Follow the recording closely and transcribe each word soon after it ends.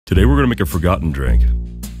Today we're going to make a forgotten drink,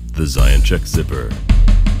 the Zioncheck Zipper.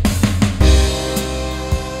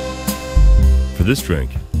 For this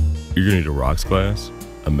drink, you're going to need a rocks glass,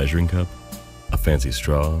 a measuring cup, a fancy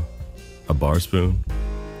straw, a bar spoon,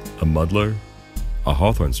 a muddler, a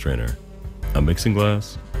hawthorn strainer, a mixing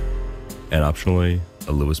glass, and optionally,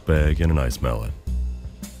 a Lewis bag and an ice mallet.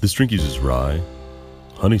 This drink uses rye,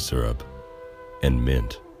 honey syrup, and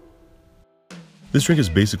mint. This drink is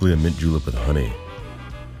basically a mint julep with honey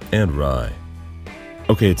and rye.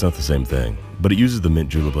 Okay, it's not the same thing, but it uses the mint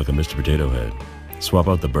julep like a Mr. Potato Head. Swap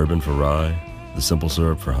out the bourbon for rye, the simple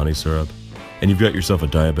syrup for honey syrup, and you've got yourself a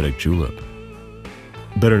diabetic julep,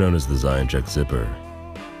 better known as the Zioncheck Zipper.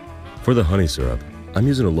 For the honey syrup, I'm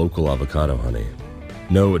using a local avocado honey.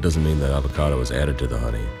 No, it doesn't mean that avocado is added to the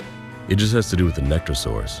honey. It just has to do with the nectar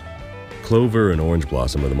source. Clover and orange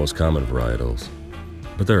blossom are the most common varietals,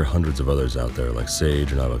 but there are hundreds of others out there like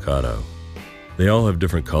sage and avocado. They all have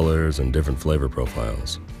different colors and different flavor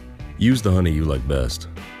profiles. Use the honey you like best.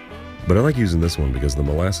 But I like using this one because the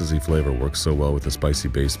molassesy flavor works so well with the spicy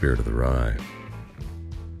base spirit of the rye.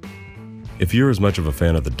 If you're as much of a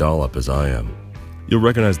fan of the Dollop as I am, you'll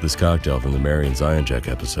recognize this cocktail from the Marion Zioncheck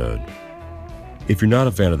episode. If you're not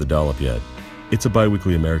a fan of the Dollop yet, it's a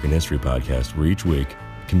bi-weekly American history podcast where each week,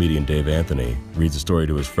 comedian Dave Anthony reads a story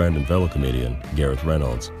to his friend and fellow comedian, Gareth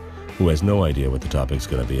Reynolds, who has no idea what the topic's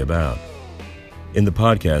going to be about. In the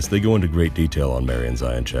podcast, they go into great detail on Marion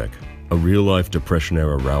Zioncheck, a real-life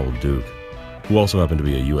Depression-era Raoul Duke, who also happened to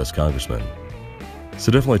be a U.S. congressman.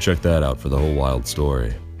 So definitely check that out for the whole wild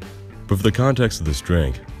story. But for the context of this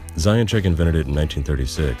drink, Zioncheck invented it in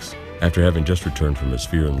 1936, after having just returned from his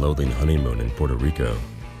Fear and Loathing honeymoon in Puerto Rico.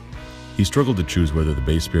 He struggled to choose whether the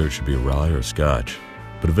base spirit should be rye or scotch,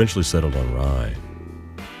 but eventually settled on rye.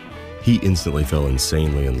 He instantly fell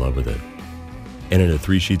insanely in love with it, and in a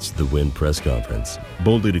 3 sheets to the wind press conference,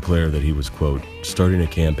 boldly declared that he was, quote, starting a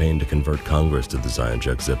campaign to convert Congress to the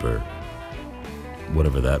Zioncheck Zipper.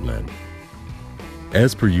 Whatever that meant.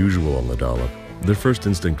 As per usual on the Dollop, their first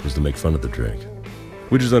instinct was to make fun of the drink,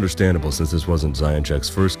 which is understandable since this wasn't Zioncheck's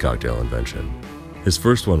first cocktail invention. His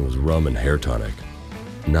first one was rum and hair tonic.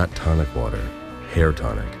 Not tonic water, hair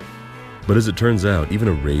tonic. But as it turns out, even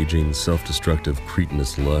a raging, self-destructive,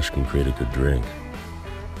 cretinous lush can create a good drink.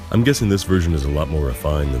 I'm guessing this version is a lot more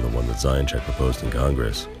refined than the one that Zioncheck proposed in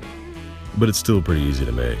Congress, but it's still pretty easy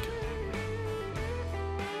to make.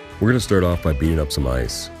 We're going to start off by beating up some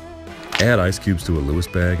ice. Add ice cubes to a Lewis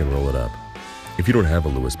bag and roll it up. If you don't have a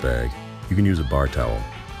Lewis bag, you can use a bar towel.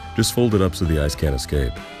 Just fold it up so the ice can't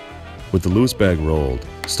escape. With the Lewis bag rolled,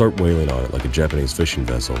 start wailing on it like a Japanese fishing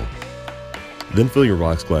vessel. Then fill your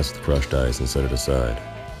rocks glass with crushed ice and set it aside.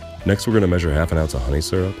 Next, we're going to measure half an ounce of honey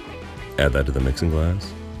syrup. Add that to the mixing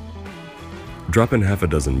glass. Drop in half a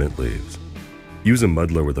dozen mint leaves. Use a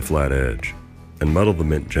muddler with a flat edge, and muddle the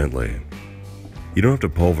mint gently. You don't have to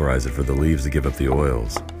pulverize it for the leaves to give up the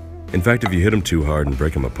oils. In fact, if you hit them too hard and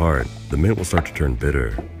break them apart, the mint will start to turn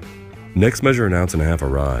bitter. Next, measure 1.5 ounces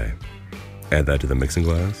of rye. Add that to the mixing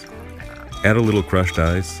glass. Add a little crushed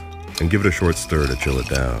ice, and give it a short stir to chill it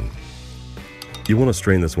down. You want to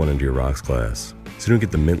strain this one into your rocks glass, so you don't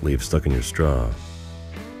get the mint leaf stuck in your straw.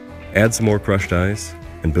 Add some more crushed ice,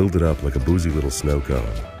 and build it up like a boozy little snow cone.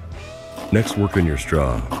 Next, work in your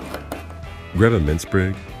straw. Grab a mint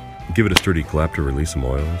sprig, give it a sturdy clap to release some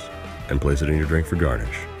oils, and place it in your drink for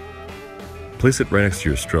garnish. Place it right next to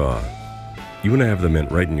your straw. You want to have the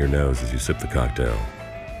mint right in your nose as you sip the cocktail.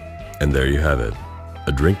 And there you have it,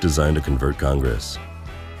 a drink designed to convert Congress,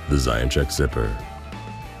 the Zioncheck Zipper.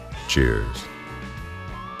 Cheers.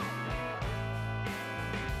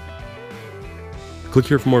 Click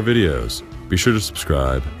here for more videos. Be sure to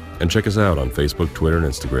subscribe and check us out on Facebook, Twitter, and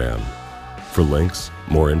Instagram. For links,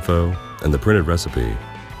 more info, and the printed recipe,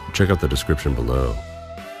 check out the description below.